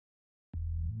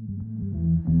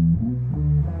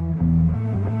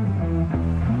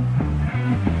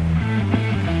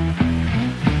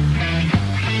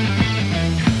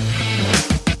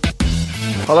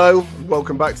Hello,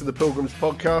 welcome back to the Pilgrims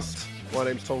podcast. My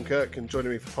name's Tom Kirk, and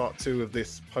joining me for part two of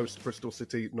this post-Bristol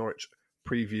City Norwich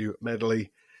preview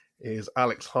medley is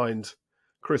Alex Hind,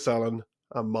 Chris Allen,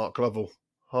 and Mark Lovell.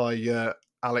 Hi,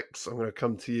 Alex. I'm going to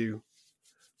come to you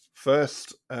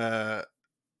first, as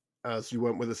you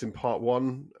weren't with us in part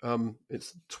one.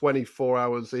 It's 24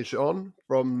 hours-ish on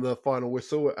from the final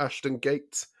whistle at Ashton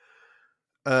Gate.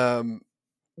 What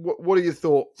are your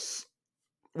thoughts?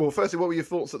 Well, firstly, what were your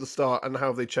thoughts at the start, and how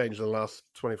have they changed in the last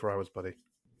 24 hours, buddy?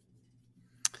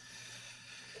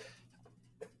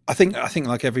 I think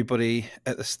like everybody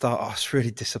at the start, I was really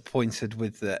disappointed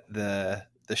with the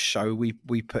show we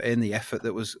put in, the effort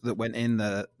that went in,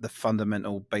 the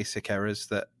fundamental basic errors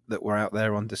that were out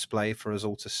there on display for us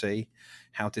all to see.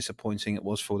 How disappointing it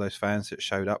was for those fans that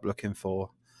showed up looking for.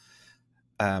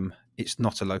 It's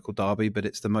not a local derby, but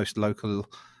it's the most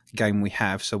local game we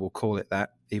have, so we'll call it that,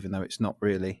 even though it's not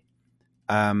really.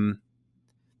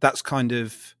 That's kind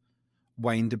of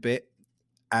waned a bit,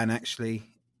 and actually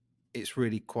it's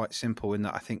really quite simple in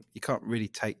that I think you can't really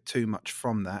take too much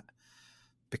from that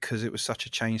because it was such a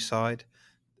change side.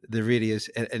 There really is,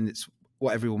 and it's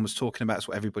what everyone was talking about, it's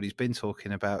what everybody's been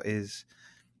talking about is,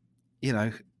 you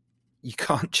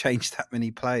can't change that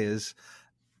many players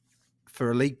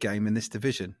for a league game in this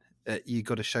division. You've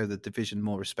got to show the division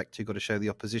more respect. You've got to show the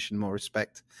opposition more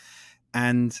respect.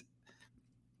 And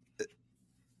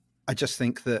I just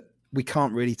think that we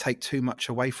can't really take too much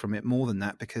away from it more than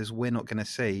that, because we're not going to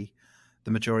see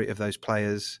the majority of those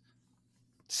players,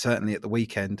 certainly at the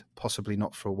weekend, possibly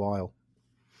not for a while.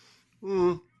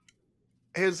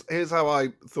 Here's how I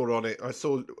thought on it. I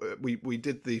saw we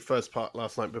did the first part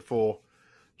last night before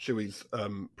Shuey's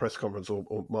press conference,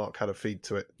 or Mark had a feed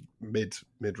to it mid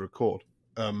record.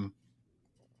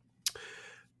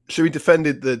 Shuey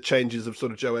defended the changes of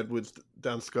sort of Joe Edwards,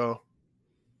 Dan Scarr,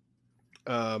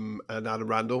 and Adam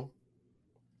Randall,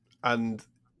 and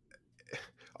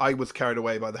I was carried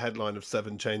away by the headline of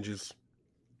 7 changes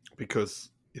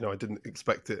because I didn't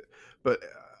expect it. But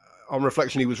on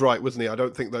reflection, he was right, wasn't he? I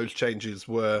don't think those changes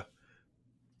were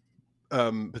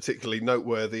particularly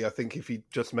noteworthy. I think if he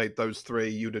just made those 3,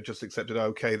 you'd have just accepted,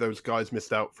 okay, those guys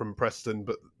missed out from Preston,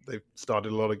 but they've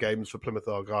started a lot of games for Plymouth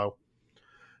Argyle.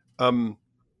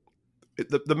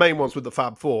 The main ones with the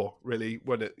Fab Four, really,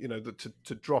 when it,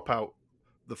 to drop out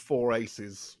the 4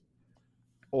 aces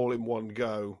all in one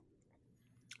go,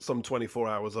 some 24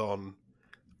 hours on,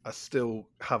 I still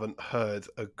haven't heard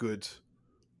a good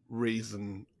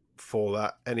reason for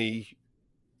that. Any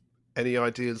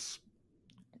ideas,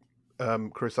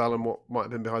 Chris Allen, what might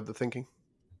have been behind the thinking?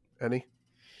 Any?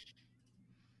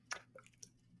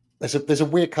 There's a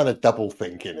weird kind of double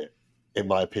think in it, in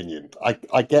my opinion.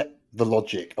 I get the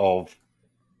logic of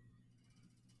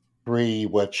 3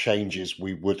 were changes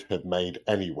we would have made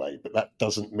anyway, but that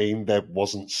doesn't mean there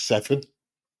wasn't 7.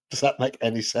 Does that make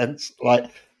any sense?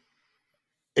 Like,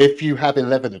 if you have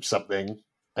 11 of something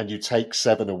and you take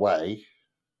 7 away,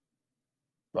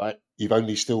 right, you've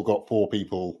only still got 4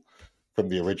 people from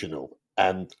the original.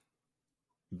 And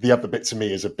the other bit to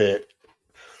me is a bit,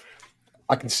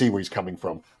 I can see where he's coming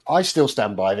from. I still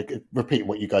stand by, repeating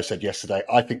what you guys said yesterday,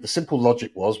 I think the simple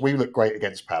logic was we look great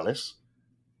against Palace,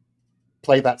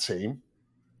 play that team,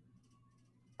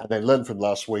 and then learn from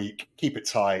last week, keep it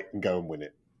tight and go and win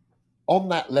it. On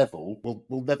that level,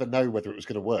 we'll never know whether it was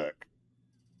going to work,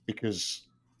 because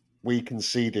we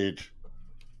conceded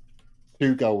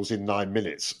 2 goals in 9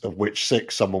 minutes, of which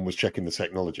 6 someone was checking the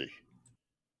technology.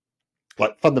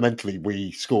 Like, fundamentally,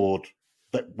 we scored,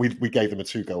 that we gave them a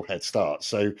 2-goal head start.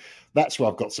 So that's where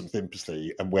I've got some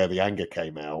sympathy, and where the anger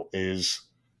came out is,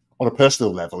 on a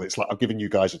personal level, it's like, I've given you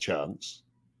guys a chance.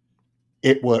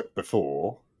 It worked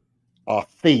before. Our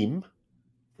theme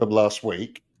from last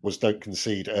week was don't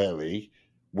concede early.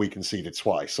 We conceded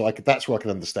twice. So that's where I can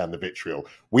understand the vitriol.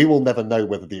 We will never know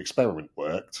whether the experiment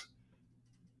worked,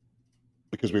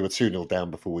 because we were 2-0 down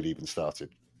before we'd even started.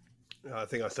 I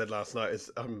think I said last night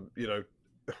is,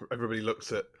 everybody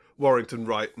looks at Warrington,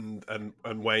 Wright,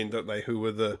 and Wayne, don't they? Who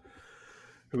were the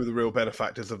real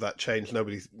benefactors of that change?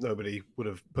 Nobody would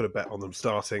have put a bet on them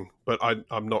starting, but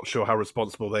I'm not sure how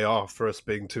responsible they are for us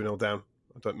being 2-0 down.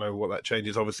 I don't know what that change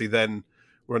is. Obviously, then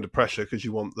we're under pressure because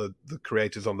you want the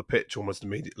creators on the pitch almost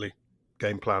immediately.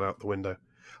 Game plan out the window.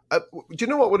 Do you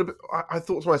know what would have been, I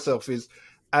thought to myself is,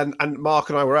 and Mark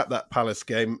and I were at that Palace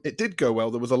game. It did go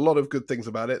well. There was a lot of good things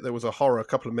about it. There was a horror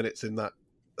couple of minutes in that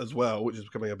as well, which is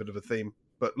becoming a bit of a theme,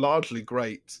 but largely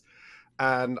great.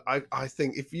 And I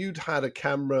think if you'd had a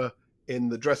camera in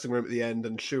the dressing room at the end,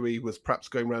 and Shuey was perhaps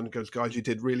going around and goes, guys, you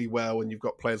did really well, and you've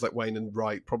got players like Wayne and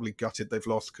Wright probably gutted they've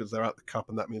lost because they're out the cup,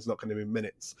 and that means not going to be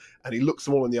minutes. And he looks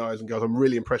them all in the eyes and goes, I'm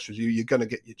really impressed with you. You're going to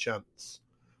get your chance.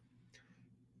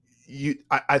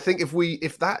 I think if we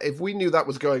knew that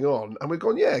was going on, and we've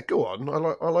gone, yeah, go on,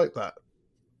 I like that,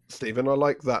 Stephen, I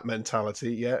like that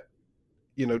mentality. Yeah,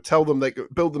 tell them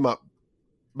build them up,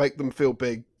 make them feel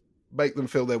big, make them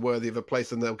feel they're worthy of a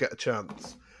place, and they'll get a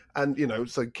chance. And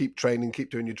so keep training,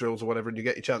 keep doing your drills or whatever, and you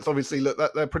get your chance. Obviously, look,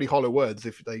 they're pretty hollow words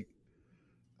if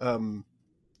that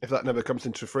never comes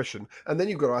into fruition. And then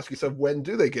you've got to ask yourself, when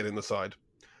do they get in the side?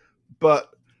 But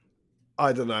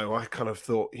I don't know. I kind of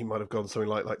thought he might have gone something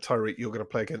like Tyreek, you're going to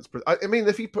play against. I mean,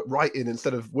 if he put Wright in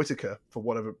instead of Whitaker for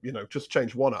whatever, just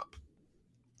change one up.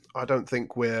 I don't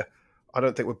think we're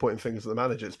pointing fingers at the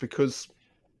manager. It's because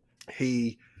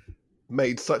he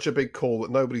made such a big call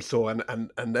that nobody saw,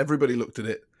 and everybody looked at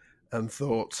it and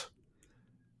thought,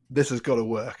 this has got to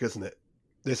work, isn't it?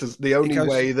 This is the only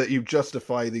way that you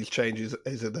justify these changes,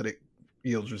 is that it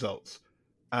yields results.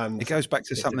 And it goes back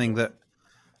to something that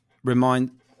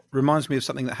reminds me of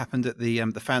something that happened at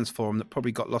the fans forum that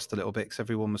probably got lost a little bit because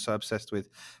everyone was so obsessed with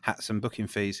hats and booking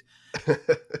fees. But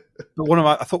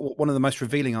I thought one of the most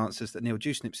revealing answers that Neil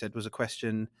Dewsnip said was a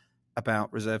question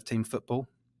about reserve team football.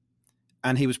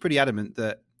 And he was pretty adamant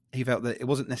that he felt that it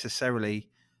wasn't necessarily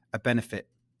a benefit.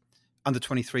 Under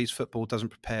 23s football doesn't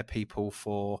prepare people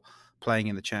for playing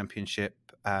in the championship.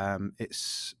 It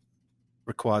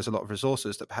requires a lot of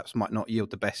resources that perhaps might not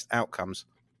yield the best outcomes.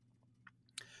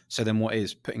 So then what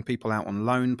is putting people out on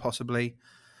loan possibly?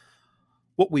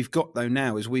 What we've got though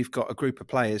now is we've got a group of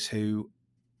players who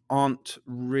aren't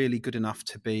really good enough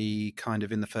to be kind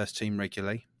of in the first team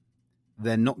regularly.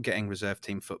 They're not getting reserve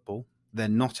team football. They're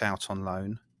not out on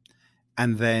loan.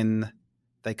 And then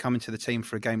they come into the team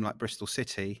for a game like Bristol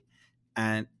City,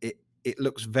 and it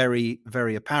looks very,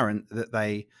 very apparent that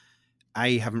they,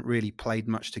 A, haven't really played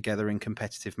much together in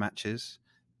competitive matches,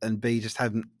 and B, just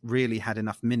haven't really had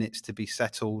enough minutes to be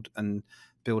settled and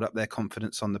build up their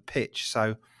confidence on the pitch.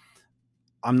 So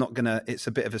it's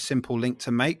a bit of a simple link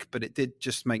to make, but it did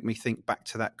just make me think back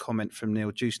to that comment from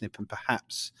Neil Dewsnip, and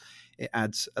perhaps it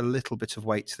adds a little bit of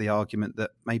weight to the argument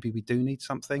that maybe we do need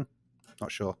something.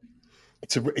 Not sure.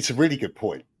 It's a really good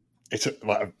point. It's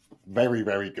a very,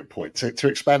 very good point. To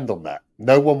expand on that,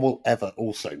 no one will ever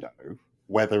also know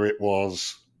whether it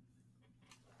was,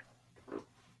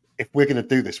 if we're going to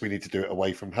do this, we need to do it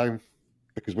away from home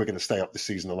because we're going to stay up this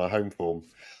season on our home form.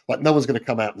 Like, no one's going to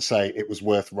come out and say it was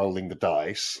worth rolling the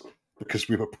dice because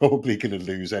we were probably going to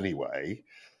lose anyway.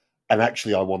 And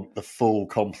actually, I want the full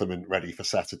complement ready for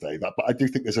Saturday. But I do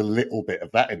think there's a little bit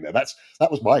of that in there.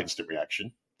 That was my instant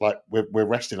reaction. Like, we're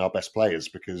resting our best players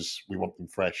because we want them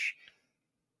fresh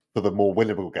for the more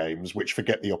winnable games, which,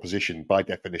 forget the opposition, by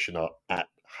definition are at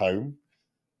home.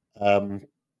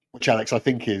 Which, Alex, I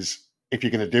think is, if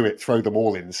you're going to do it, throw them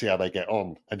all in and see how they get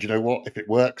on. And you know what? If it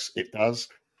works, it does.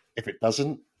 If it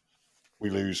doesn't, we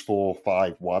lose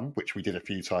 4-5-1, which we did a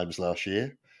few times last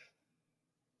year.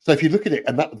 So if you look at it,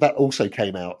 and that also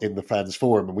came out in the fans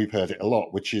forum, and we've heard it a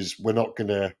lot, which is we're not going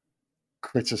to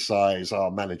criticize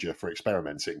our manager for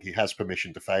experimenting. He has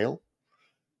permission to fail.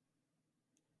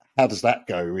 How does that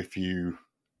go if you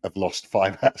have lost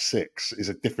 5 out of 6? Is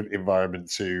a different environment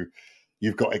to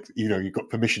you've got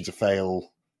permission to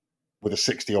fail with a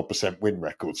 60-odd% win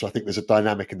record. So I think there's a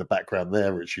dynamic in the background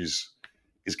there which is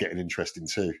getting interesting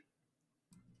too.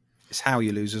 It's how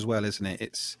you lose as well, isn't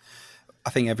it? I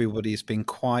think everybody's been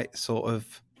quite sort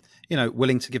of,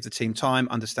 willing to give the team time,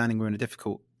 understanding we're in a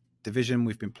difficult division.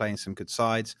 We've been playing some good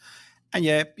sides. And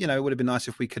yeah, it would have been nice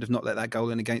if we could have not let that goal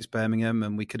in against Birmingham,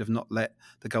 and we could have not let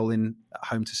the goal in at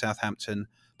home to Southampton.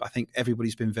 But I think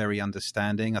everybody's been very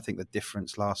understanding. I think the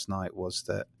difference last night was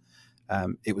that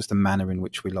it was the manner in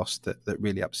which we lost that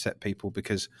really upset people,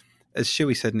 because as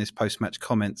Shuey said in his post-match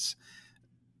comments,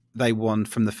 they won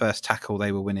from the first tackle.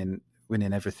 They were winning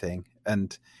everything.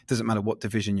 And it doesn't matter what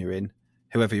division you're in,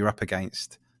 whoever you're up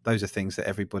against, those are things that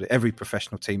every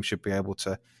professional team should be able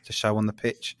to show on the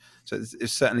pitch. So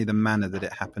it's certainly the manner that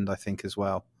it happened, I think, as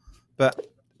well. But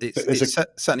it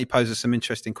certainly poses some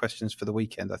interesting questions for the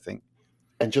weekend, I think.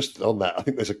 And just on that, I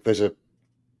think there's a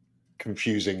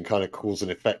confusing kind of cause and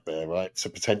effect there, right?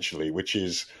 So potentially, which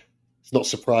is, it's not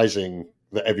surprising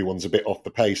that everyone's a bit off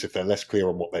the pace if they're less clear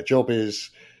on what their job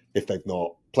is, if they've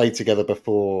not played together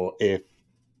before, if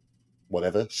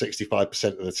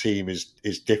 65% of the team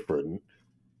is different.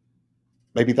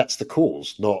 Maybe that's the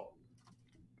cause, not,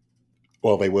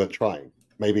 well, they weren't trying.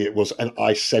 Maybe it was, and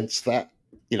I sense that.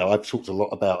 I've talked a lot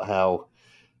about how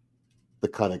the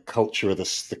kind of culture of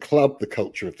the club, the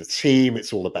culture of the team.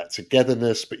 It's all about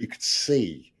togetherness. But you could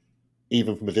see,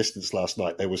 even from a distance last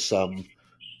night, there was some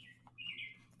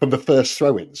from the first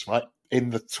throw-ins, right? In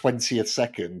the 20th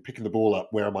second, picking the ball up,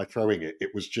 where am I throwing it?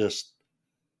 It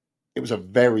was a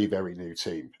very, very new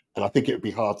team. And I think it would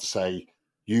be hard to say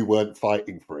you weren't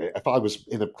fighting for it. If I was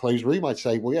in a closed room, I'd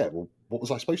say, well, what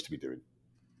was I supposed to be doing?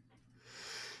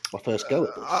 My first go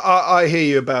at this. I hear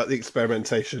you about the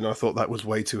experimentation. I thought that was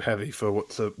way too heavy for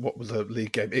what was a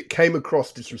league game. It came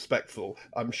across disrespectful.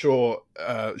 I'm sure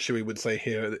Shuey would say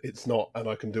here it's not, and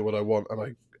I can do what I want, and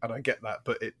I get that.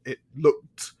 But it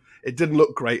didn't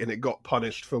look great, and it got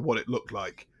punished for what it looked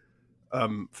like.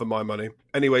 For my money,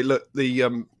 anyway. Look,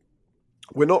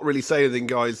 we're not really saying anything,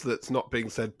 guys, that's not being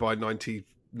said by 99%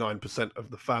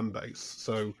 of the fan base.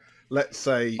 So let's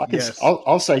say yes.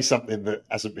 I'll say something that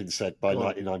hasn't been said by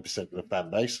 99% of the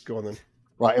fan base. Go on then.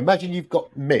 Right, imagine you've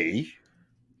got me,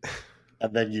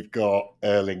 and then you've got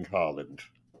Erling Haaland.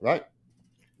 Right,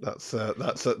 that's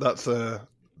a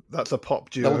pop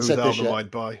duo whose album I'd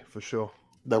buy for sure.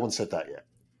 No one said that yet.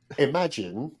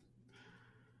 Imagine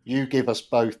you give us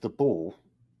both the ball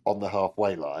on the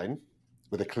halfway line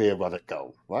with a clear run at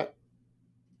goal, right?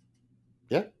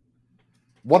 Yeah.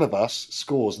 One of us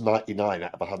scores 99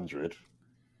 out of 100.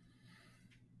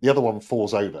 The other one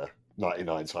falls over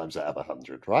 99 times out of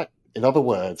 100, right? In other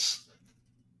words,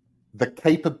 the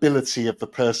capability of the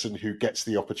person who gets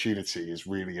the opportunity is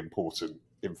really important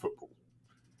in football.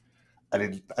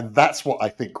 And that's what I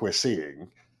think we're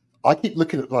seeing. I keep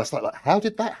looking at last night like, how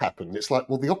did that happen? It's like,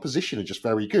 well, the opposition are just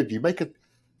very good. You make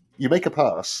a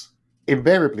pass,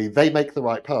 invariably they make the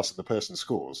right pass and the person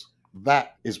scores.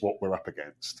 That is what we're up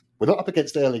against. We're not up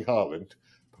against Erling Haaland,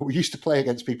 but we used to play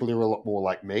against people who are a lot more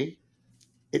like me.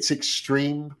 It's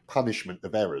extreme punishment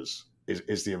of errors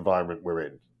is the environment we're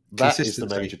in. That is the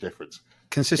major difference.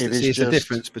 Consistency is the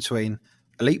difference between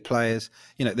elite players.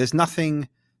 There's nothing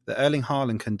that Erling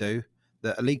Haaland can do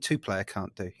that a League Two player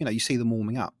can't do. You see them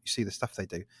warming up. You see the stuff they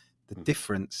do. The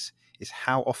difference is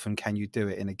how often can you do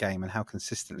it in a game and how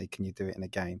consistently can you do it in a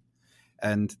game.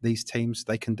 And these teams,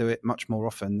 they can do it much more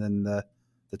often than the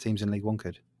teams in League One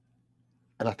could.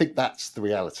 And I think that's the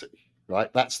reality,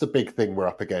 right? That's the big thing we're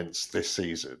up against this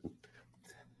season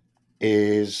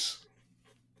is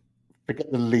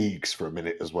forget the leagues for a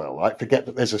minute as well, right? Forget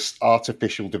that there's an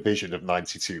artificial division of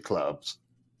 92 clubs.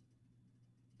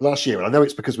 Last year, and I know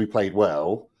it's because we played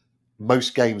well,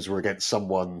 most games were against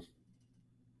someone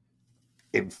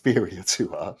inferior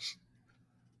to us.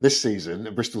 This season,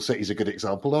 and Bristol City's a good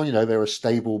example. They're a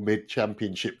stable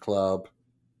mid-championship club.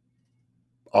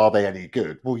 Are they any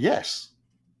good? Well, yes.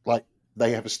 Like,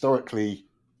 they have historically,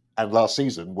 and last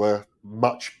season, were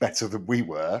much better than we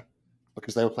were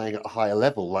because they were playing at a higher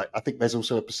level. Like, I think there's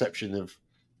also a perception of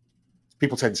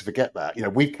people tend to forget that.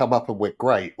 We've come up and we're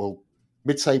great. Well,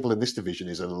 mid-table in this division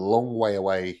is a long way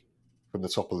away from the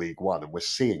top of League One, and we're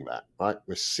seeing that, right?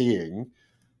 We're seeing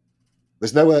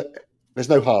there's no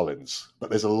Haalands, but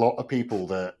there's a lot of people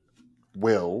that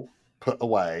will put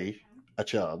away a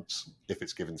chance if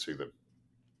it's given to them.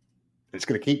 It's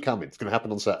going to keep coming. It's going to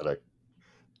happen on Saturday.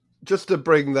 Just to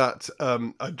bring that,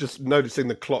 I'm just noticing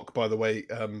the clock, by the way.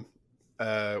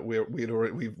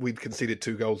 We'd conceded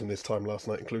 2 goals in this time last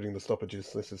night, including the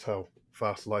stoppages. This is how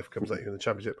fast life comes at you in the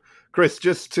Championship. Chris,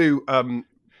 just to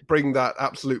bring that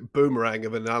absolute boomerang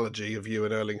of analogy of you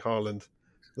and Erling Haaland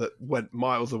that went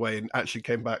miles away and actually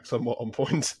came back somewhat on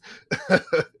point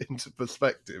into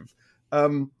perspective.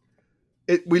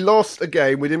 We lost a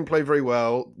game. We didn't play very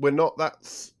well. We're not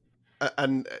that...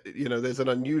 And, there's an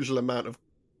unusual amount of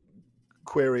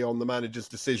query on the manager's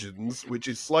decisions, which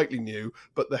is slightly new,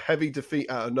 but the heavy defeat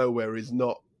out of nowhere is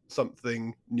not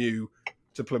something new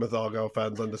to Plymouth Argyle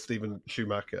fans under Stephen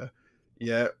Schumacher.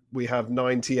 Yeah, we have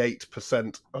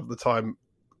 98% of the time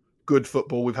good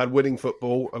football. We've had winning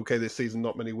football. Okay, this season,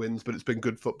 not many wins, but it's been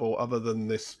good football other than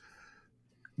this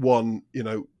one,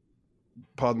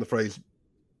 pardon the phrase,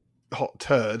 hot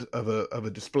turd of a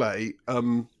display.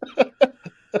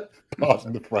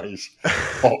 Pardon the phrase,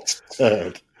 hot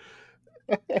turd.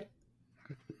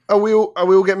 Are we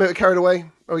all getting carried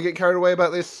away? Are we getting carried away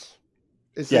about this?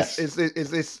 Yes. Is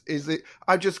it?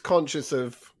 I'm just conscious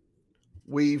of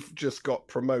we've just got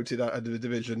promoted out of the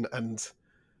division, and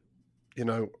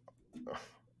I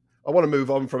want to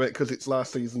move on from it because it's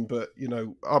last season. But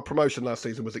our promotion last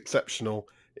season was exceptional.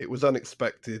 It was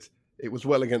unexpected. It was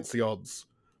well against the odds.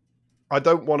 I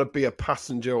don't want to be a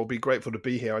passenger or be grateful to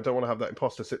be here. I don't want to have that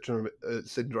imposter syndrome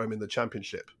in the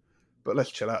Championship. But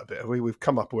let's chill out a bit. We've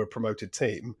come up, we're a promoted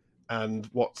team, and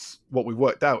what we've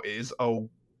worked out is,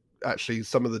 actually,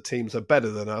 some of the teams are better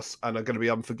than us and are going to be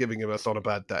unforgiving of us on a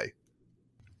bad day.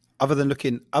 other than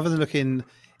looking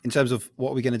in terms of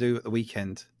what we're going to do at the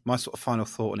weekend, my sort of final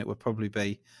thought on it would probably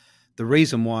be the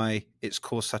reason why it's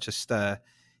caused such a stir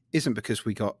isn't because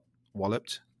we got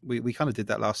walloped. We kind of did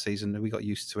that last season, and we got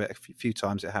used to it. A few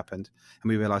times it happened, and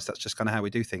we realised that's just kind of how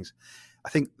we do things. I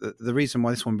think the reason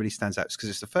why this one really stands out is because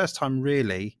it's the first time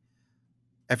really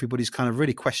everybody's kind of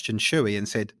really questioned Shuey and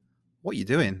said, "What are you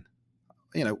doing?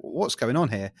 You know, what's going on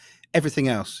here?" Everything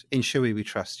else in Shuey we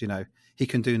trust. You know, he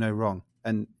can do no wrong,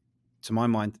 and to my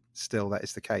mind, still that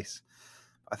is the case.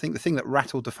 I think the thing that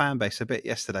rattled the fan base a bit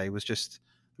yesterday was just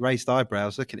raised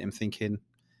eyebrows, looking at him thinking,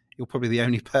 you're probably the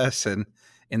only person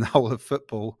in the whole of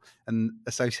football and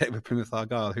associated with Plymouth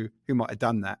Argyle who might have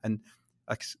done that. And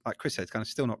like Chris said, it's kind of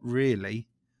still not really,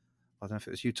 I don't know if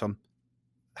it was you, Tom,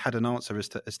 had an answer as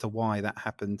to why that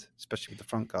happened, especially with the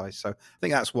front guys. So I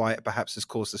think that's why it perhaps has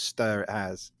caused the stir it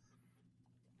has.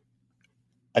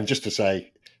 And just to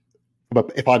say,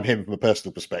 if I'm him from a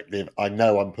personal perspective, I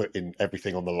know I'm putting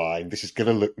everything on the line. This is going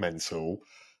to look mental,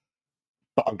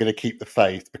 but I'm going to keep the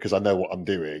faith because I know what I'm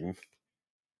doing.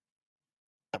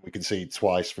 And we concede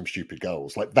twice from stupid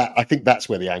goals. Like that, I think that's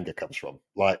where the anger comes from.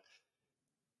 Like,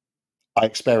 I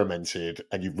experimented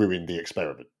and you ruined the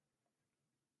experiment.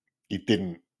 You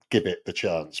didn't give it the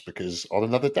chance because on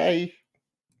another day,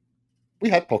 we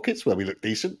had pockets where we looked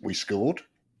decent. We scored.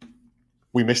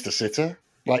 We missed a sitter.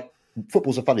 Like,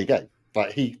 football's a funny game.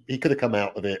 Like, he could have come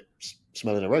out of it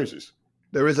smelling of roses.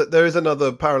 There is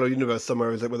another parallel universe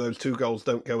somewhere, is it, where those 2 goals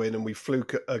don't go in and we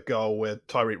fluke a goal where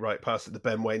Tyreek Wright passes it to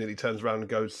Ben Wayne and he turns around and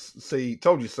goes, "See,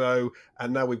 told you so."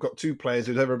 And now we've got 2 players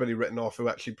who've everybody written off who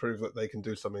actually prove that they can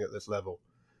do something at this level.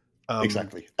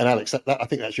 Exactly. And Alex, I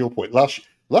think that's your point. Last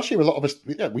year, a lot of us,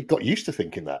 we got used to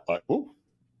thinking that, like, oh,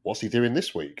 what's he doing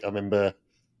this week? I remember,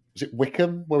 was it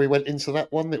Wickham where we went into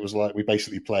that one? It was like we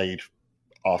basically played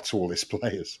our tallest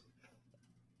players.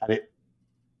 And it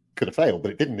could have failed, but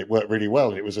it didn't. It worked really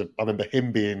well. And I remember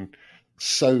him being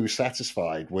so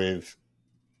satisfied with,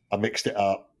 I mixed it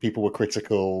up. People were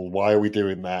critical. Why are we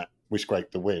doing that? We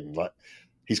scraped the win. Like,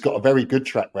 he's got a very good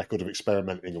track record of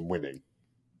experimenting and winning.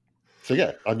 So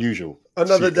yeah, unusual.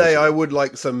 Another day, I would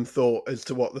like some thought as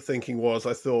to what the thinking was.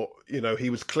 I thought, he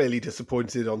was clearly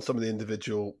disappointed on some of the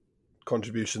individual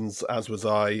contributions, as was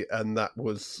I, and that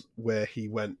was where he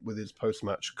went with his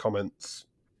post-match comments.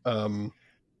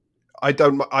 I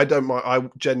don't mind. I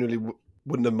genuinely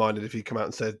wouldn't have minded if he come out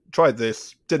and said, "Tried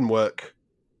this, didn't work.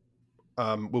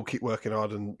 We'll keep working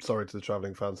hard, and sorry to the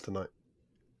travelling fans tonight."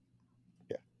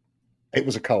 Yeah, it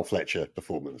was a Carl Fletcher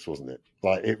performance, wasn't it?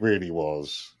 Like, it really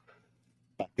was.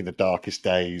 Back in the darkest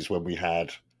days when we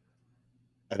had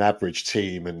an average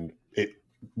team, and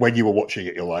when you were watching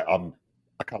it, you're like,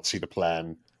 I can't see the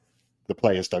plan. The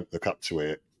players don't look up to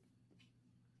it.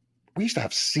 We used to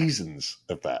have seasons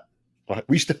of that. Right?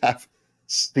 We used to have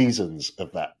seasons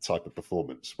of that type of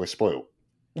performance. We're spoiled.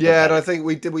 Yeah, and I think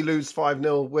we lose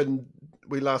 5-0 when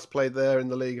we last played there in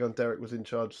the league and Derek was in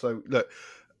charge. So look,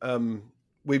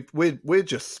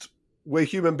 we're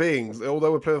human beings.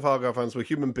 Although we're Plymouth Argyle fans, we're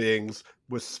human beings.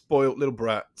 We're spoiled little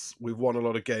brats. We've won a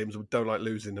lot of games. We don't like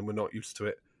losing, and we're not used to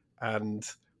it. And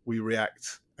we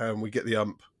react, and we get the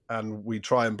ump, and we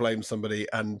try and blame somebody.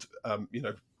 And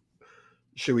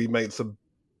Shuey made some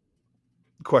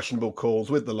questionable calls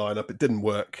with the lineup. It didn't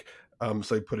work,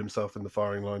 so he put himself in the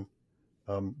firing line.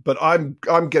 But I'm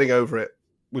getting over it.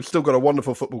 We've still got a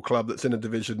wonderful football club that's in a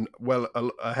division well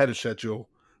ahead of schedule,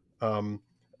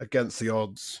 against the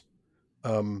odds.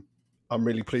 I'm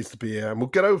really pleased to be here, and we'll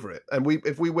get over it. And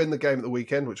if we win the game at the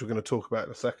weekend, which we're going to talk about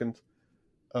in a second,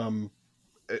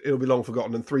 it'll be long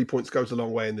forgotten. And 3 points goes a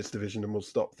long way in this division, and we'll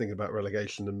stop thinking about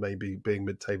relegation and maybe being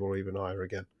mid-table or even higher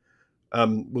again.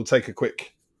 We'll take a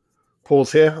quick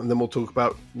pause here, and then we'll talk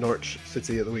about Norwich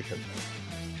City at the weekend.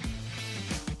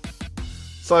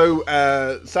 So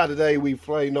Saturday we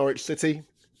play Norwich City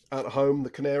at home, the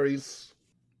Canaries.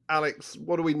 Alex,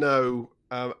 what do we know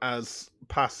as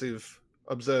passive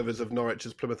observers of Norwich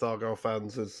as Plymouth Argyle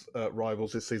fans as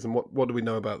rivals this season? What do we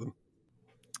know about them?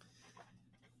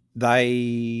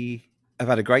 They have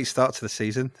had a great start to the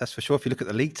season, that's for sure. If you look at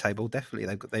the league table,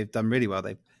 definitely they've done really well.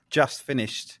 They've just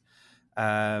finished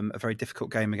a very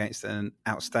difficult game against an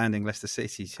outstanding Leicester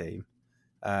City team.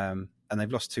 And they've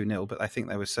lost 2-0, but I think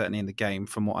they were certainly in the game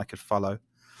from what I could follow.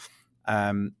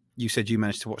 You said you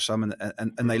managed to watch some,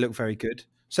 and they look very good.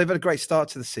 So they've had a great start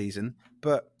to the season,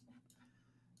 but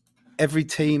every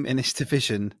team in this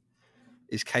division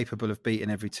is capable of beating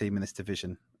every team in this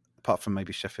division, apart from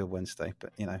maybe Sheffield Wednesday,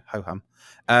 but, ho-hum.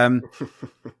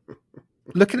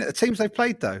 Looking at the teams they've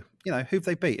played, though, who've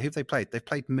they beat? Who've they played? They've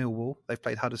played Millwall, they've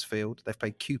played Huddersfield, they've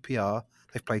played QPR,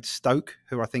 they've played Stoke,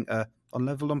 who I think are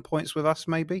level on points with us,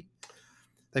 maybe.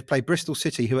 They've played Bristol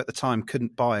City, who at the time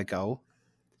couldn't buy a goal.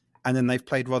 And then they've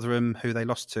played Rotherham, who they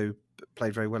lost to, but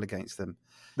played very well against them.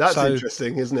 That's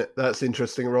interesting, isn't it? That's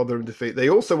interesting. Rotherham defeat. They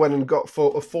also went and got a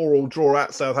 4-4 draw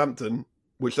at Southampton,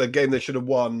 which their game they should have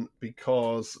won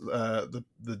because the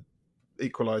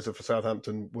equaliser for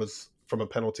Southampton was from a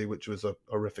penalty, which was a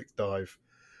horrific dive.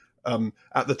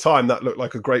 At the time, that looked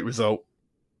like a great result,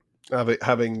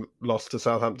 having lost to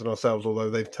Southampton ourselves, although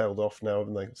they've tailed off now,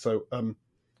 haven't they? So,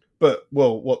 but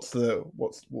they're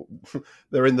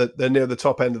near the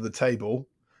top end of the table.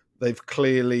 They've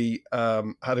clearly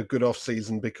had a good off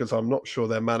season because I'm not sure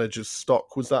their manager's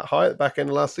stock was that high at the back end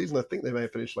of last season. I think they may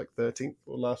have finished like 13th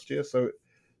or last year. So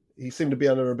he seemed to be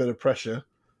under a bit of pressure,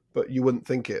 but you wouldn't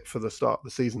think it for the start of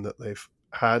the season that they've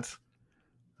had.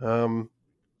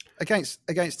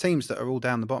 Against teams that are all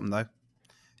down the bottom, though,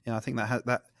 I think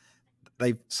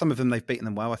some of them they've beaten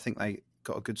them well. I think they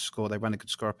got a good score. They ran a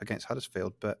good score up against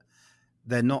Huddersfield, but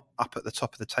they're not up at the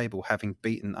top of the table, having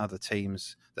beaten other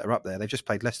teams that are up there. They've just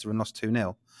played Leicester and lost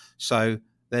 2-0. So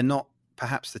they're not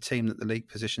perhaps the team that the league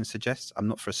position suggests. I'm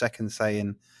not for a second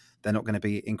saying they're not going to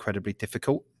be incredibly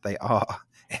difficult. They are.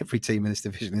 Every team in this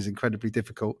division is incredibly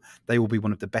difficult. They will be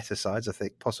one of the better sides, I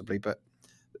think, possibly, but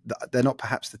they're not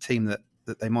perhaps the team that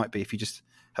they might be if you just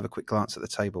have a quick glance at the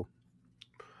table.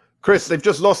 Chris, they've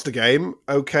just lost a game,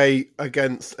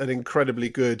 against an incredibly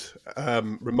good,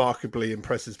 remarkably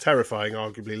impressive, terrifying,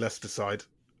 arguably, Leicester side.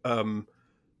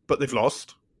 But they've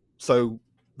lost. So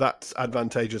that's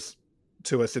advantageous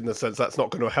to us in the sense that's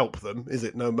not going to help them, is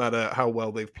it? No matter how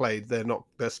well they've played, their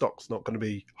stock's not going to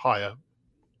be higher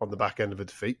on the back end of a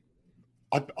defeat.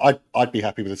 I'd be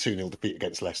happy with a 2-0 defeat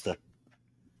against Leicester.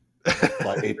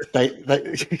 Like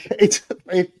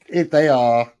they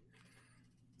are,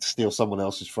 to steal someone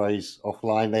else's phrase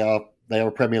offline, they are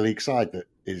a Premier League side that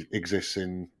exists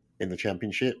in the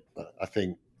Championship. I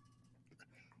think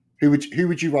who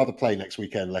would you rather play next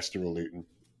weekend, Leicester or Luton?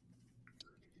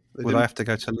 Would I have to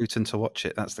go to Luton to watch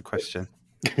it? That's the question.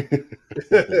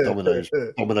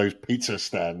 Domino's pizza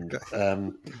stand.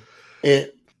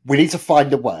 We need to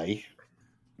find a way.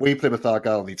 We, Plymouth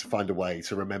Argyle, need to find a way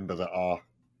to remember that our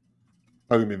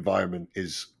home environment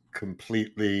is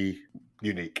completely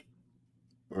unique.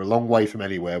 We're a long way from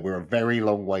anywhere. We're a very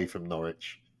long way from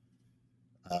Norwich.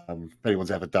 If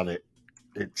anyone's ever done it,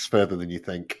 it's further than you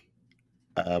think.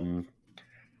 And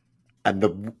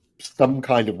some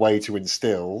kind of way to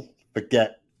instill,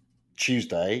 forget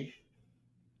Tuesday,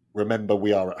 remember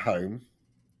we are at home.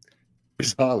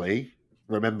 Bizarrely,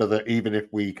 remember that even if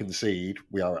we concede,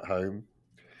 we are at home.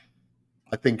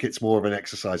 I think it's more of an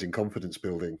exercise in confidence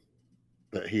building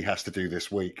that he has to do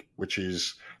this week, which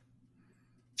is,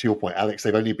 to your point, Alex,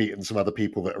 they've only beaten some other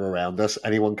people that are around us.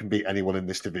 Anyone can beat anyone in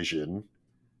this division.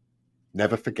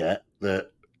 Never forget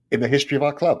that in the history of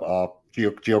our club, our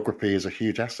geography is a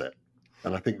huge asset.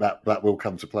 And I think that will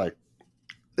come to play.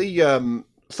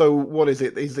 So what is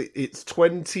it? It's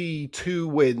 22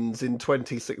 wins in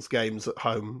 26 games at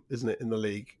home, isn't it, in the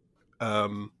league?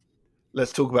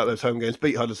 Let's talk about those home games.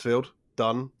 Beat Huddersfield,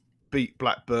 done. Beat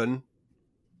Blackburn,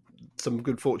 some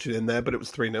good fortune in there, but it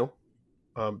was 3-0.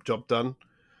 Job done.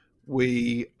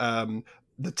 The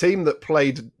team that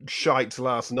played shite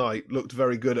last night looked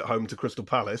very good at home to Crystal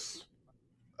Palace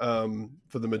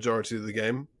for the majority of the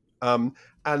game.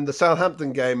 And the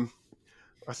Southampton game,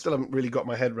 I still haven't really got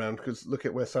my head around because look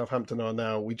at where Southampton are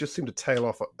now. We just seem to tail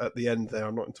off at the end there.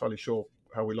 I'm not entirely sure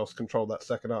how we lost control that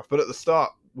second half. But at the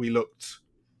start, we looked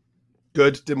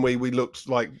good, didn't we? We looked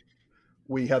like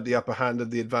we had the upper hand and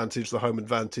the advantage, the home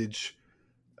advantage.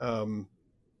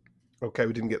 Okay,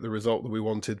 we didn't get the result that we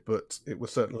wanted, but it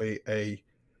was certainly a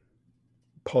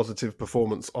positive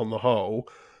performance on the whole.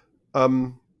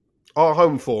 Our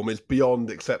home form is beyond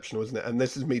exceptional, isn't it? And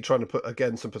this is me trying to put,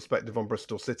 again, some perspective on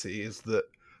Bristol City, is that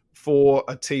for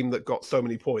a team that got so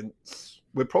many points,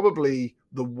 we're probably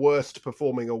the worst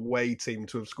performing away team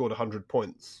to have scored 100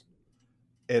 points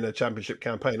in a championship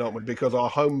campaign, aren't we? Because our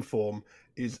home form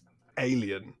is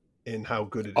alien in how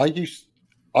good it is.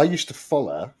 I used to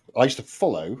follow, I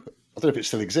don't know if it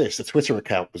still exists, a Twitter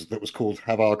account that was called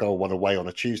Have Argyle Won Away on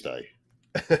a Tuesday.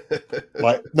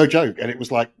 Like, no joke. And it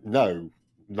was like, no,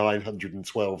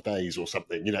 912 days or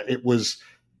something. You know,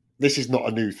 this is not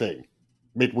a new thing.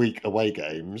 Midweek away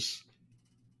games,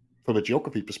 from a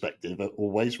geography perspective, are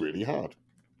always really hard.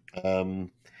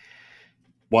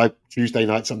 Why Tuesday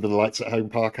nights under the lights at Home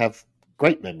Park have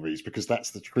great memories, because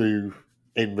that's the true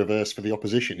in reverse for the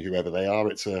opposition, whoever they are.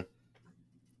 It's a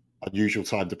unusual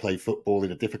time to play football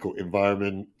in a difficult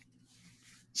environment.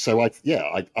 So I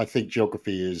think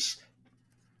geography is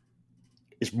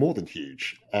more than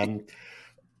huge.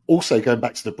 Also, going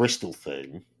back to the Bristol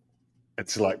thing, and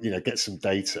to get some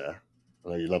data. I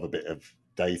know you love a bit of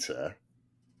data.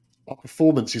 Our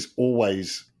performance is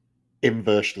always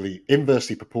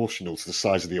inversely proportional to the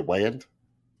size of the away end.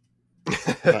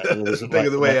 Bigger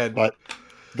the away end. Like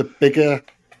the bigger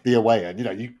the away end,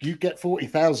 you get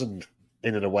 40,000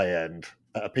 in an away end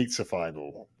at a pizza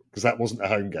final because that wasn't a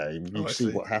home game. You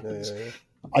see what happens. Yeah.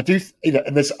 I do,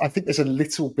 and I think there's a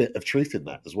little bit of truth in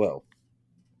that as well.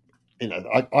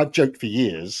 I've joked for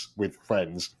years with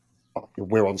friends,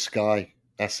 we're on Sky,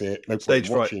 that's it, no point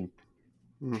in watching.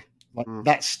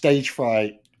 That stage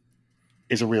fright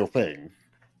is a real thing.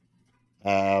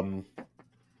 But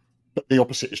the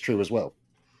opposite is true as well.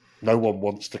 No one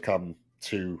wants to come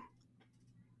to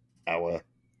our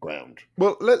ground.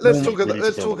 Well, let's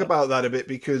talk about that a bit,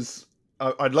 because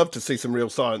I'd love to see some real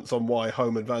science on why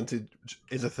home advantage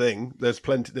is a thing. There's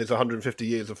 150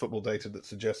 years of football data that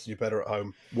suggests you're better at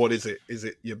home. What is it? Is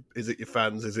it your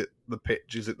fans? Is it the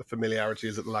pitch? Is it the familiarity?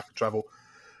 Is it the lack of travel?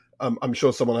 I'm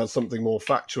sure someone has something more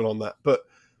factual on that. But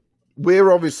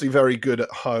we're obviously very good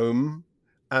at home,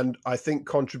 and I think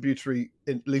contributory,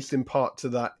 at least in part to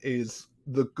that, is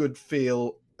the good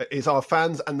feel, is our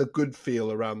fans and the good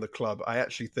feel around the club. I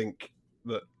actually think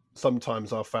that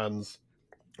sometimes our fans,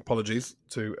 apologies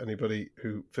to anybody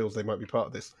who feels they might be part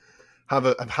of this,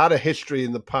 have had a history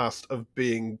in the past of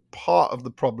being part of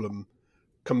the problem,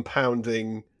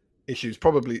 compounding issues.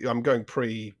 Probably, I'm going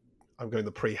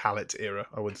the pre-Hallett era.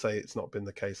 I would say it's not been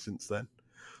the case since then.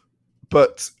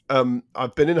 But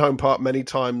I've been in Home Park many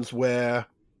times where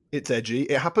it's edgy.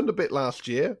 It happened a bit last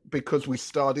year because we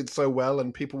started so well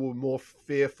and people were more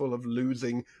fearful of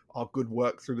losing our good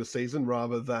work through the season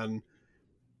rather than,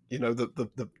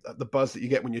 the buzz that you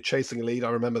get when you're chasing a lead. I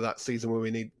remember that season where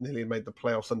we nearly made the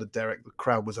playoffs under Derek. The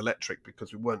crowd was electric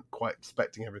because we weren't quite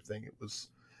expecting everything. It was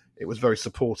very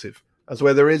supportive. As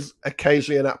where there is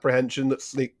occasionally an apprehension that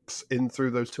sneaks in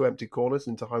through those two empty corners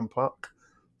into Home Park.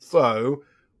 So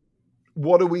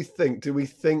what do we think? Do we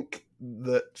think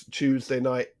that Tuesday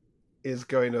night is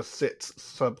going to sit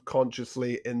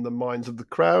subconsciously in the minds of the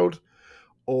crowd,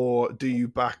 or do you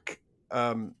back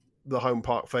the Home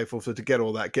Park faithful to get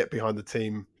all that, get behind the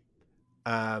team,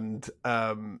 and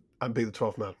be the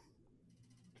 12th man?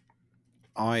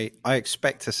 I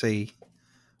expect to see.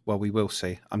 Well, we will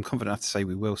see. I'm confident enough to say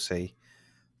we will see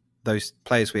those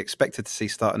players we expected to see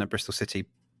starting at Bristol City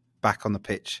back on the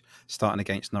pitch, starting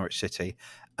against Norwich City.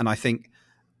 And I think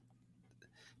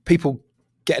people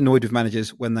get annoyed with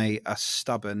managers when they are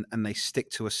stubborn and they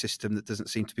stick to a system that doesn't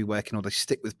seem to be working, or they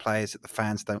stick with players that the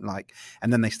fans don't like,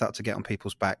 and then they start to get on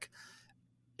people's back.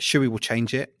 Shuey will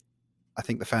change it. I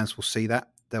think the fans will see that.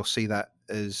 They'll see that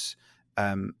as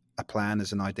a plan,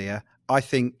 as an idea. I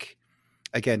think,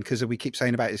 again, because we keep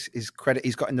saying about his credit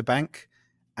he's got in the bank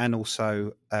and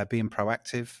also being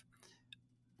proactive,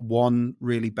 one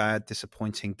really bad,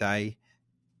 disappointing day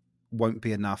won't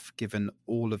be enough, given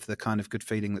all of the kind of good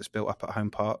feeling that's built up at Home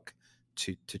Park,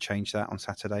 to change that on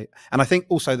Saturday. And I think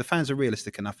also the fans are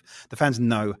realistic enough. The fans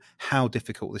know how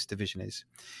difficult this division is.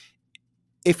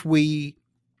 If we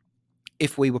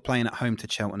were playing at home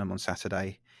to Cheltenham on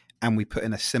Saturday and we put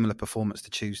in a similar performance to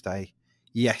Tuesday,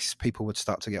 yes, people would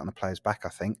start to get on the players' back, I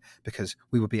think, because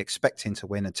we would be expecting to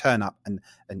win and turn up and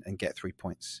get 3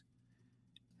 points.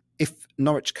 If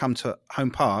Norwich come to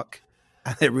Home Park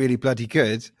and they're really bloody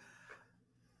good,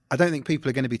 I don't think people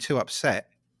are going to be too upset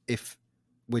if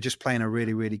we're just playing a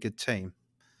really, really good team.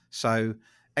 So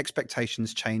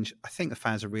expectations change. I think the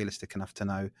fans are realistic enough to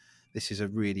know this is a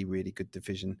really, really good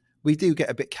division. We do get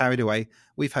a bit carried away.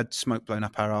 We've had smoke blown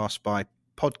up our arse by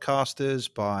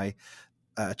podcasters, by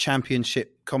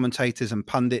championship commentators and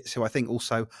pundits who I think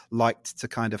also liked to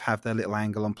kind of have their little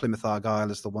angle on Plymouth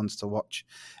Argyle as the ones to watch.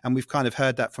 And we've kind of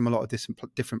heard that from a lot of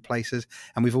different places,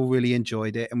 and we've all really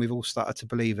enjoyed it, and we've all started to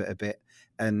believe it a bit.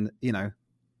 And,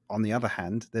 on the other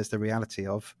hand, there's the reality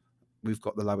of we've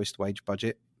got the lowest wage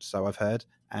budget, so I've heard,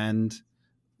 and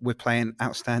we're playing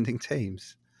outstanding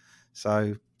teams.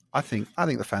 So I think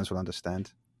the fans will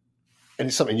understand. And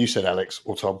it's something you said, Alex,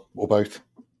 or Tom, or both.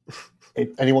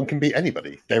 Anyone can beat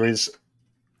anybody. There is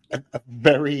a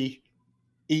very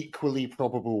equally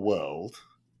probable world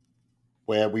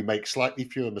where we make slightly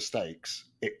fewer mistakes,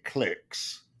 it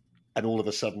clicks, and all of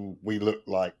a sudden we look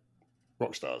like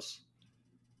rock stars.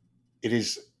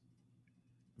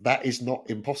 That is not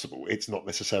impossible. It's not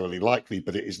necessarily likely,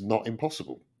 but it is not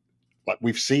impossible. Like,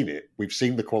 we've seen it. We've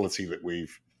seen the quality that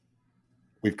we've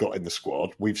got in the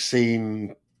squad. We've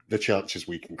seen the chances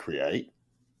we can create.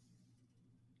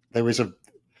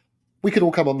 We could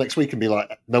all come on next week and be like,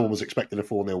 no one was expecting a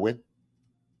 4-0 win.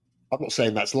 I'm not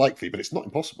saying that's likely, but it's not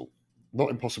impossible. not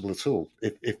impossible at all.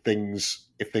 If things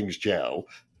gel,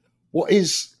 what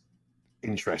is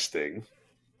interesting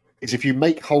is if you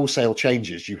make wholesale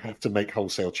changes, you have to make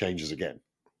wholesale changes again.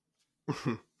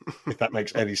 If that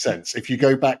makes any sense. If you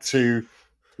go back to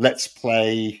let's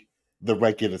play the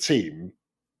regular team,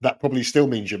 that probably still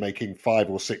means you're making 5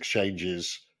 or 6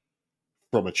 changes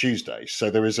from a Tuesday.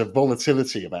 So there is a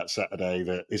volatility about Saturday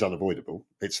that is unavoidable.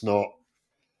 It's not,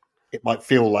 it might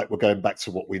feel like we're going back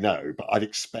to what we know, but I'd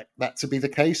expect that to be the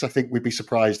case. I think we'd be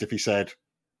surprised if he said,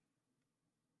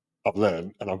 I've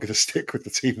learned and I'm going to stick with the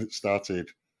team that started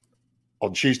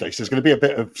on Tuesday. So there's going to be a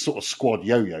bit of sort of squad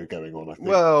yo-yo going on, I think.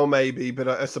 Well, maybe, but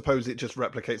I suppose it just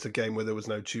replicates a game where there was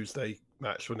no Tuesday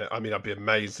match, wouldn't it? I mean, I'd be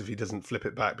amazed if he doesn't flip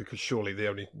it back, because surely the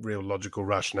only real logical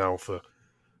rationale for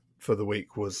the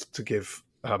week was to give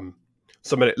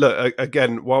some minute. Look,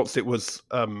 again, whilst it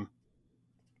wasn't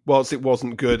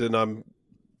good, and I'm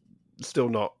still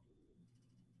not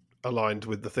aligned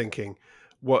with the thinking.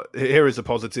 Here is a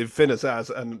positive. Finn Azaz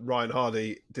and Ryan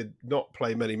Hardy did not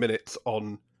play many minutes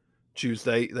on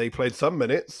Tuesday. They played some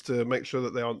minutes to make sure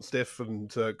that they aren't stiff and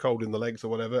cold in the legs or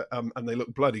whatever, and they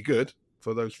looked bloody good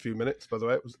for those few minutes. By the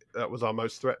way, that was our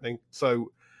most threatening.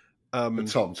 So, but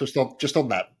Tom, just on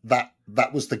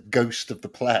that was the ghost of the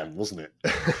plan, wasn't it?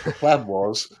 The plan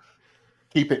was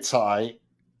keep it tight.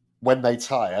 When they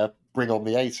tire, bring on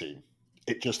the 18.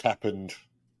 It just happened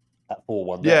at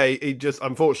 4-1. Yeah, he just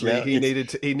unfortunately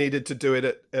he needed to do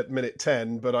it at minute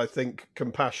 10, but I think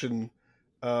compassion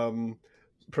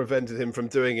prevented him from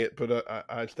doing it. But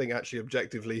I think actually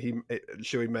objectively,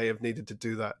 Shuey may have needed to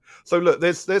do that. So look,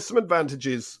 there's some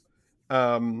advantages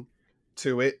to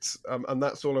it, and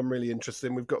that's all I'm really interested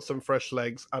in. We've got some fresh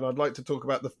legs, and I'd like to talk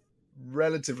about the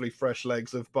relatively fresh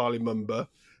legs of Bali Mumba.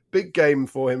 Big game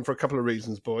for him for a couple of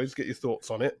reasons, boys. Get your thoughts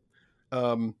on it.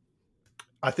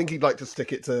 I think he'd like to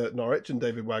stick it to Norwich and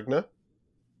David Wagner.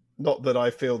 Not that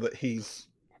I feel that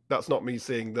that's not me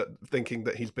thinking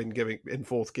that he's been giving in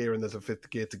fourth gear and there's a fifth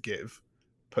gear to give,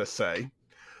 per se.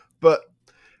 But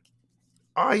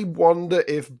I wonder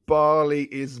if Barley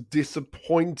is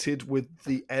disappointed with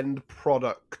the end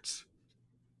product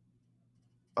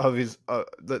of his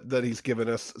that he's given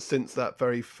us since that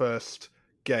very first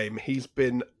game. He's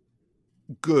been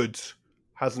good,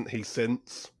 hasn't he,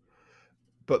 since?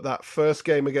 But that first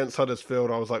game against Huddersfield,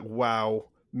 I was like, wow,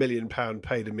 £1 million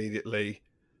paid immediately.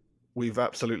 We've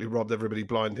absolutely robbed everybody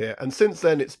blind here. And since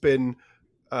then, it's been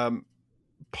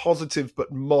positive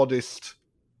but modest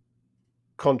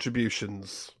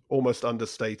contributions, almost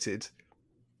understated.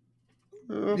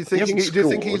 Do you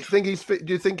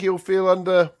think he'll feel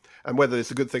under, and whether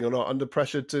it's a good thing or not, under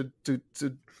pressure to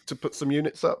put some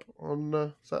units up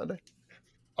on Saturday?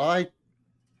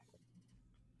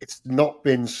 It's not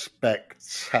been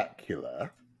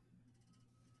spectacular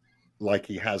like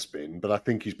he has been, but I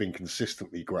think he's been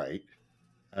consistently great.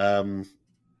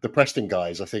 The Preston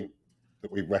guys, I think,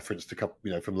 that we referenced a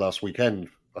couple, from last weekend,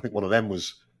 I think one of them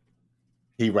was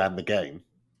he ran the game.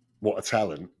 What a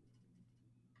talent.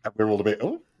 And we're all a bit,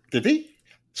 oh, did he?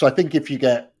 So I think I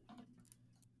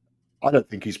don't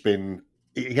think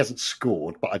he hasn't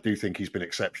scored, but I do think he's been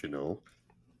exceptional.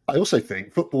 I also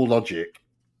think football logic,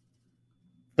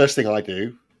 first thing I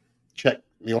do, check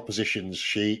the opposition's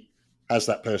sheet. Has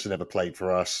that person ever played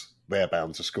for us? They're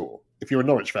bound to score. If you're a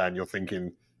Norwich fan, you're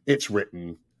thinking it's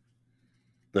written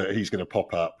that he's going to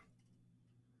pop up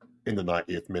in the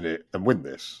 90th minute and win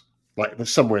this. Like,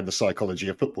 there's somewhere in the psychology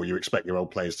of football, you expect your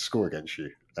old players to score against you.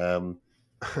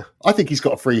 I think he's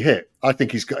got a free hit. I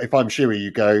think if I'm Shuey,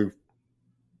 you go,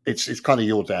 it's kind of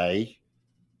your day,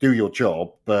 do your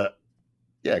job, but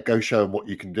yeah, go show him what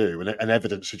you can do. And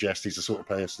evidence suggests he's the sort of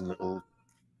person that will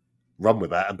run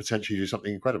with that and potentially do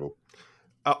something incredible.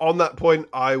 On that point,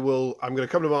 I'm going to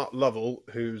come to Mark Lovell,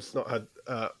 who's not had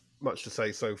much to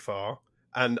say so far.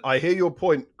 And I hear your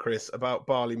point, Chris, about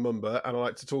Bali Mumba, and I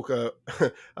like to talk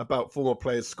about former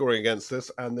players scoring against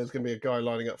us. And there's going to be a guy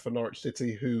lining up for Norwich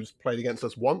City who's played against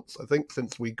us once, I think,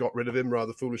 since we got rid of him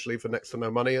rather foolishly for next to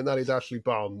no money, and that is Ashley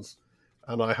Barnes.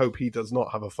 And I hope he does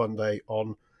not have a fun day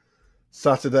on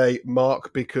Saturday,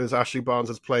 Mark, because Ashley Barnes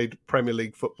has played Premier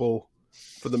League football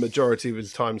for the majority of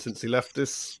his time since he left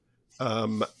us,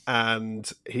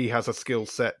 and he has a skill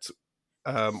set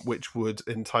which would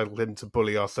entitle him to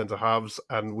bully our centre halves,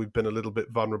 and we've been a little bit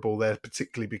vulnerable there,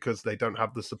 particularly because they don't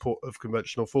have the support of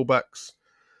conventional fullbacks.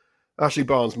 Ashley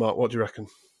Barnes, Mark, what do you reckon?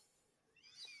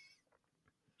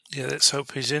 Yeah, let's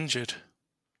hope he's injured.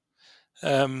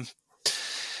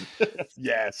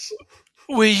 Yes.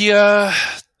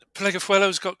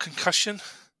 Plegafuelo's got concussion,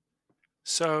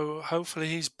 so hopefully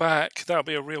he's back. That'll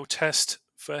be a real test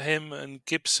for him and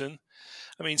Gibson.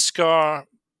 I mean, Scar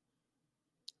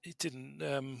it didn't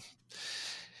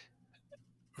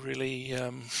really.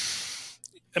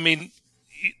 I mean,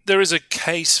 there is a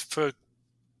case for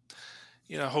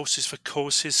horses for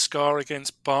courses scar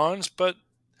against Barnes, but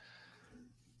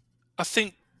I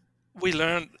think we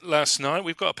learned last night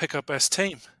we've got to pick our best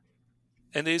team.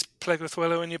 And is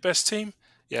Pleguezuelo in your best team?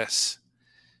 Yes.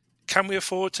 Can we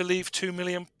afford to leave £2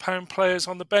 million players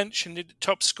on the bench and the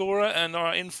top scorer and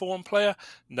our informed player?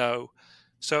 No.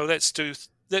 So let's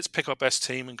pick our best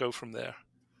team and go from there.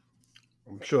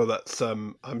 I'm sure that's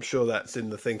in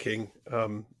the thinking.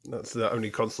 That's the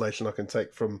only consolation I can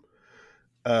take from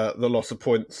the loss of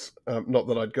points. Not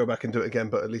that I'd go back and do it again,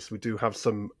 but at least we do have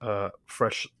some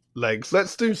fresh legs.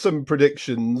 Let's do some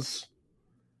predictions,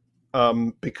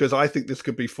 because I think this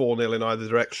could be 4-0 in either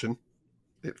direction.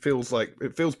 It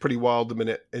feels pretty wild the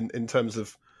minute in terms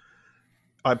of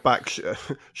I back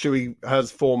Shuey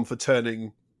has form for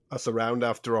turning us around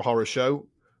after a horror show.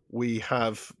 We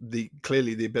have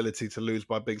clearly the ability to lose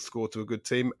by big score to a good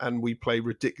team, and we play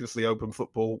ridiculously open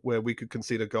football where we could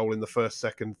concede a goal in the first,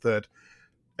 second, third,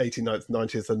 89th,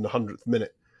 90th, and 100th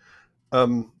minute.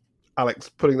 Alex,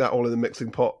 putting that all in the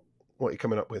mixing pot, what are you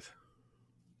coming up with?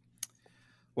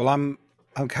 Well, I'm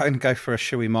going to go for a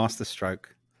Shuey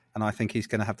masterstroke, and I think he's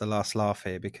going to have the last laugh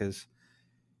here because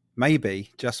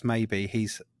maybe, just maybe,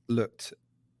 he's looked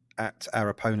at our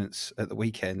opponents at the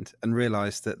weekend and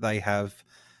realised that they have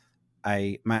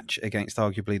a match against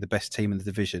arguably the best team in the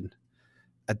division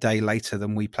a day later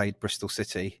than we played Bristol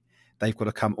City. They've got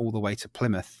to come all the way to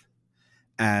Plymouth,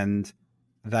 and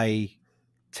they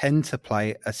tend to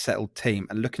play a settled team.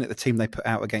 And looking at the team they put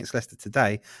out against Leicester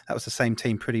today, that was the same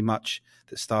team pretty much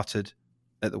that started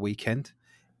at the weekend.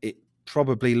 It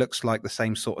probably looks like the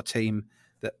same sort of team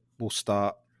that will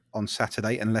start on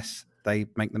Saturday unless they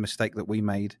make the mistake that we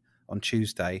made on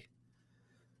Tuesday.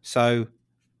 So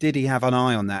did he have an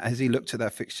eye on that? Has he looked at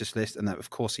that fixtures list? And that, of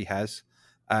course he has,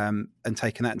 and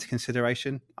taken that into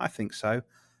consideration? I think so.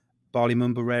 Barley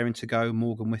Mumba raring to go,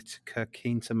 Morgan Whittaker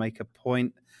keen to make a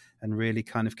point and really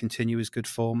kind of continue his good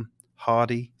form.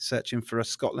 Hardy searching for a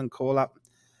Scotland call-up.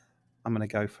 I'm going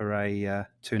to go for a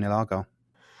 2-0 Argyle.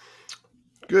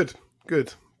 Good.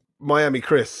 Miami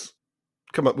Chris,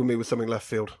 come up with me with something left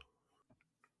field.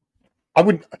 I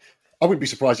wouldn't be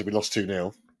surprised if we lost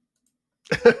 2-0.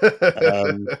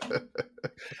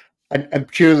 And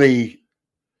purely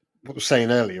what I was saying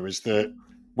earlier is that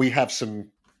we have some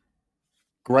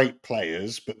great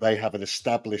players, but they have an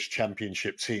established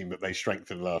championship team that they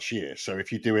strengthened last year. So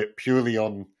if you do it purely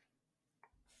on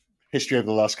history over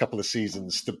the last couple of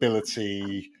seasons,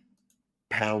 stability,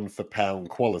 pound for pound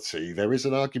quality, there is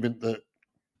an argument that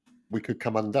we could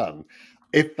come undone.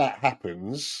 If that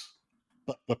happens,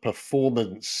 but the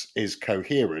performance is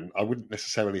coherent, I wouldn't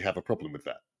necessarily have a problem with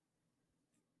that.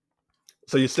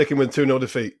 So you're sticking with 2-0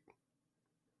 defeat?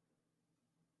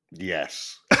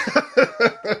 Yes.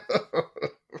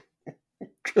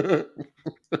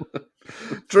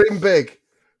 Dream big.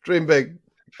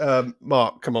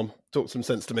 Mark, come on, talk some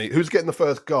sense to me. Who's getting the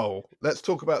first goal? Let's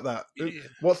talk about that.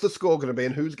 What's the score going to be,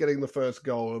 and who's getting the first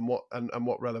goal, and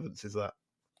what relevance is that?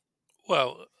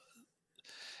 Well,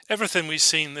 everything we've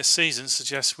seen this season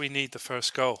suggests we need the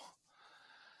first goal.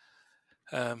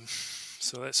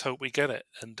 So let's hope we get it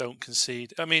and don't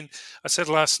concede. I mean, I said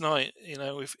last night,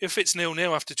 if it's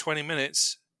 0-0 after 20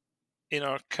 minutes in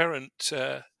our current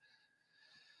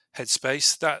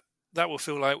headspace, that will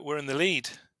feel like we're in the lead.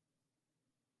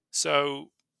 So,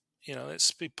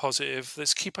 let's be positive.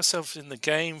 Let's keep ourselves in the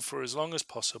game for as long as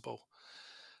possible.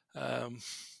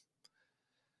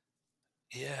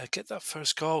 Get that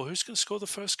first goal. Who's going to score the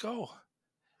first goal?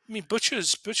 I mean,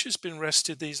 Butcher's been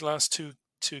rested these last two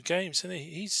games, and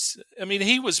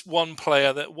he was one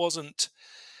player that wasn't.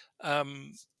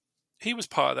 He was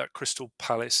part of that Crystal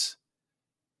Palace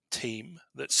team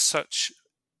that such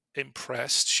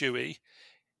impressed Shuey.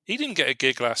 He didn't get a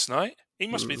gig last night. He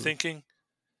must be thinking.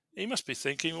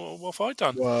 Well, what have I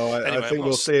done? Well, I think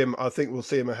we'll see him. I think we'll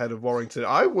see him ahead of Warrington.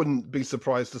 I wouldn't be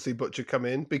surprised to see Butcher come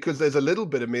in because there's a little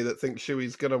bit of me that thinks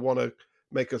Shuey's going to want to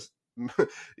make us.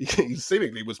 He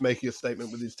seemingly was making a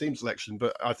statement with his team selection,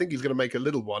 but I think he's going to make a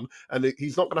little one, and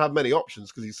he's not going to have many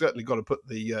options because he's certainly got to put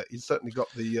the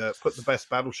put the best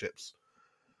battleships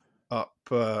up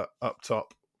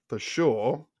top for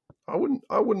sure. I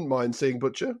wouldn't mind seeing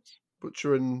Butcher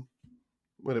and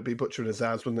would it be Butcher and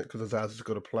Azaz, wouldn't it? Because Azaz has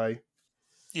got to play.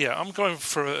 Yeah, I'm going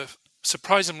for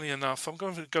surprisingly enough, I'm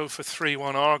going to go for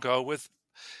 3-1 Argyle with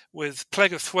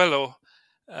Pleguezuelo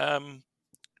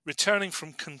returning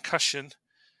from concussion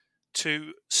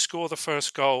to score the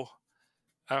first goal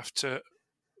after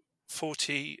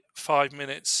 45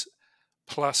 minutes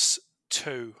plus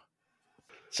 2.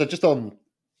 So just on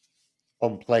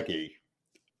Pleggy,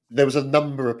 there was a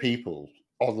number of people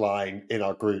online in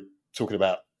our group talking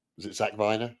about, was it Zach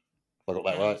Viner? Have I got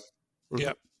that right?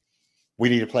 Yeah. We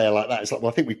need a player like that. It's like,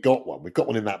 well, I think we've got one. We've got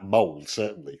one in that mould,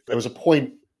 certainly. There was a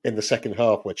point in the second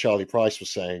half where Charlie Price was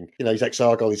saying, he's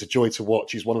ex-Argyle, he's a joy to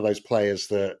watch. He's one of those players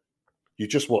that you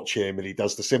just watch him and he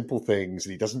does the simple things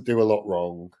and he doesn't do a lot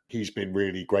wrong. He's been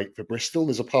really great for Bristol.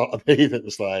 There's a part of me that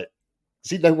was like,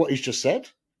 does he know what he's just said?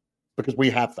 Because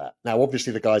we have that. Now,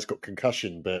 obviously, the guy's got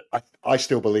concussion, but I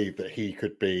still believe that he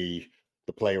could be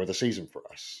the player of the season for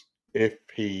us. If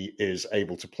he is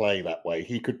able to play that way,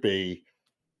 he could be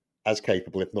as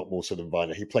capable, if not more so, than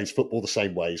Viner. He plays football the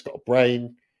same way. He's got a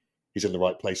brain. He's in the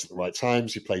right place at the right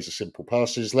times. He plays the simple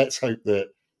passes. Let's hope that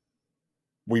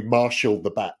we marshal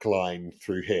the back line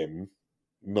through him,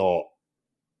 not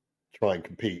try and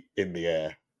compete in the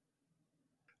air.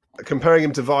 Comparing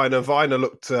him to Viner, Viner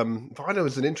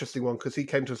was an interesting one because he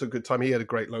came to us at a good time. He had a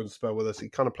great loan spell with us. He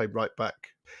kind of played right back.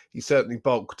 He certainly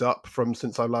bulked up from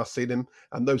since I last seen him.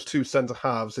 And those two centre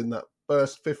halves in that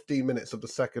first 15 minutes of the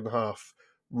second half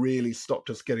really stopped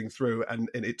us getting through. And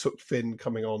it took Finn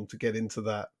coming on to get into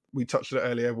that. We touched on it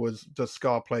earlier, does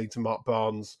Scar play to Mark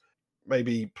Barnes?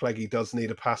 Maybe Pleggy does need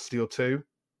a pasty or two.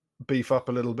 Beef up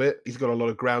a little bit. He's got a lot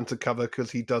of ground to cover because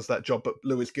he does that job, but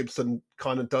Lewis Gibson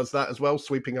kind of does that as well,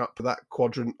 sweeping up that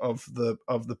quadrant of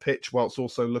the pitch whilst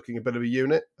also looking a bit of a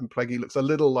unit. And Pleggy looks a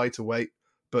little lighter weight,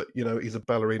 but he's a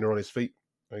ballerina on his feet.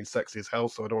 He's sexy as hell,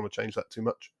 so I don't want to change that too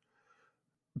much.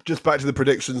 Just back to the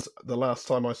predictions. The last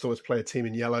time I saw us play a team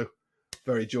in yellow,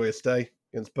 very joyous day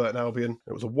against Burton Albion.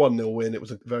 It was a 1-0 win. It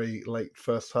was a very late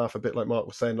first half, a bit like Mark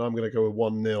was saying. I'm going to go with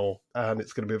 1-0, and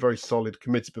it's going to be a very solid,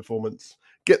 committed performance.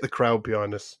 Get the crowd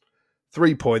behind us.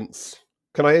 3 points.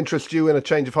 Can I interest you in a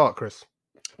change of heart, Chris?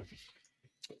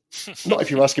 Not if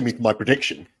you're asking me for my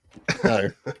prediction. No.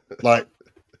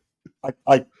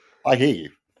 I hear you.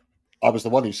 I was the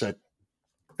one who said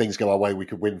things go our way, we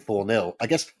could win 4-0. I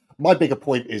guess my bigger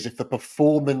point is if the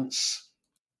performance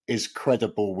is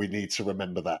credible, we need to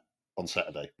remember that on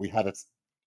Saturday. We had a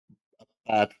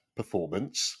bad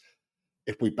performance.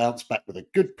 If we bounce back with a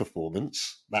good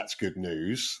performance, that's good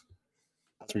news.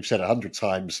 As we've said 100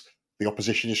 times, the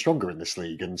opposition is stronger in this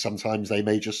league, and sometimes they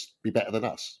may just be better than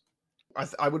us.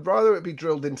 I would rather it be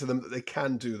drilled into them that they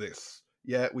can do this.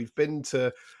 Yeah, we've been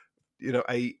to,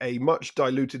 a much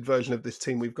diluted version of this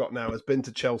team we've got now has been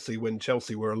to Chelsea when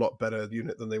Chelsea were a lot better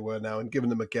unit than they were now, and given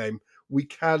them a game, we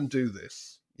can do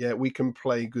this. Yeah, we can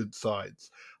play good sides.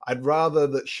 I'd rather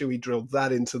that Shuey drilled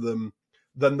that into them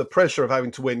than the pressure of having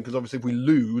to win, because obviously if we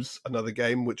lose another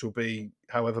game, which will be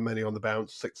however many on the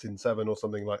bounce, 6 in 7 or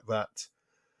something like that,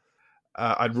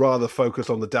 I'd rather focus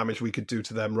on the damage we could do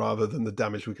to them rather than the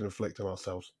damage we can inflict on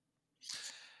ourselves.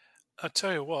 I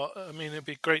tell you what, I mean, it'd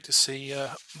be great to see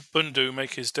Bundu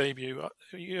make his debut.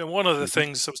 One of the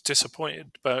things I was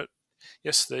disappointed about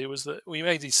yesterday was that we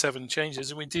made these 7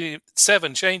 changes and we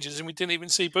didn't even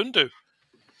see Bundu.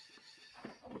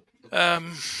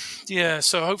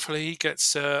 So hopefully he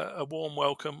gets a warm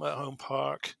welcome at home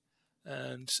park,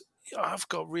 and I've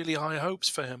got really high hopes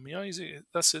for him.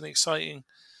 That's an exciting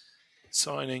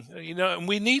signing. And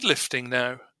we need lifting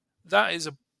now. That is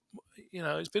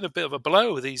it's been a bit of a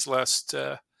blow these last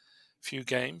few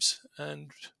games,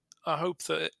 and I hope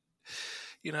that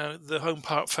the home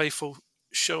park faithful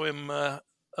show him a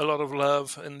lot of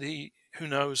love, and who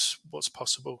knows what's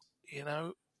possible.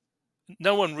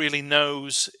 No one really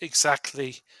knows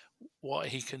exactly what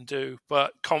he can do,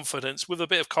 but with a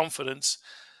bit of confidence,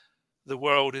 the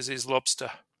world is his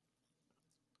lobster.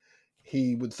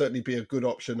 He would certainly be a good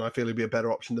option. I feel he'd be a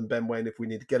better option than Ben Waine if we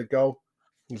need to get a goal.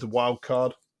 He's a wild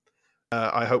card.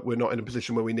 I hope we're not in a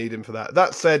position where we need him for that.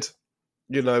 That said,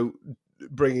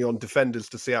 bringing on defenders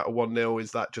to Seattle 1-0,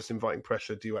 is that just inviting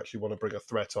pressure? Do you actually want to bring a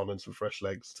threat on and some fresh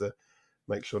legs to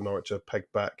make sure Norwich are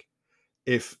pegged back?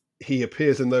 If he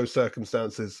appears in those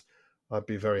circumstances, I'd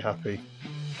be very happy.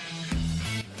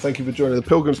 Thank you for joining the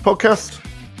Pilgrims podcast,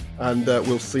 and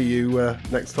we'll see you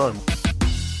next time.